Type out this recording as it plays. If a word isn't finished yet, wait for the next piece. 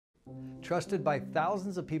Trusted by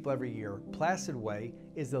thousands of people every year, PlacidWay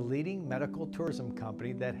is the leading medical tourism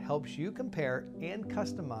company that helps you compare and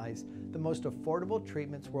customize the most affordable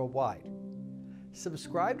treatments worldwide.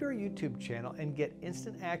 Subscribe to our YouTube channel and get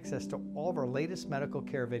instant access to all of our latest medical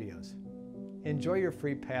care videos. Enjoy your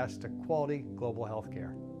free pass to quality global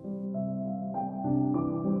healthcare.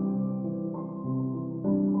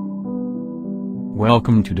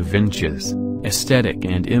 Welcome to DaVincis, Aesthetic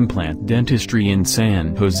and Implant Dentistry in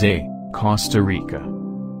San Jose, Costa Rica.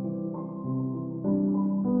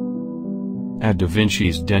 At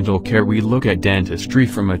DaVincis Dental Care we look at dentistry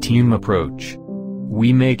from a team approach.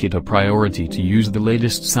 We make it a priority to use the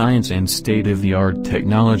latest science and state-of-the-art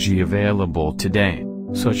technology available today,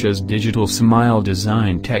 such as digital smile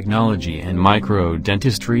design technology and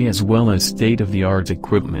micro-dentistry, as well as state-of-the-art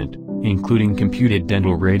equipment, including computed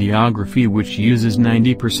dental radiography, which uses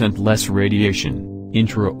 90% less radiation,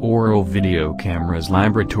 intraoral video cameras,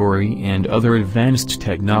 laboratory and other advanced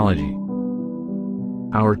technology.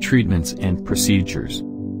 Our treatments and procedures.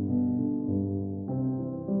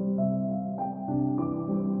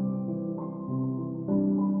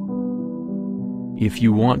 If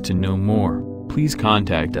you want to know more, please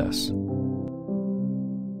contact us.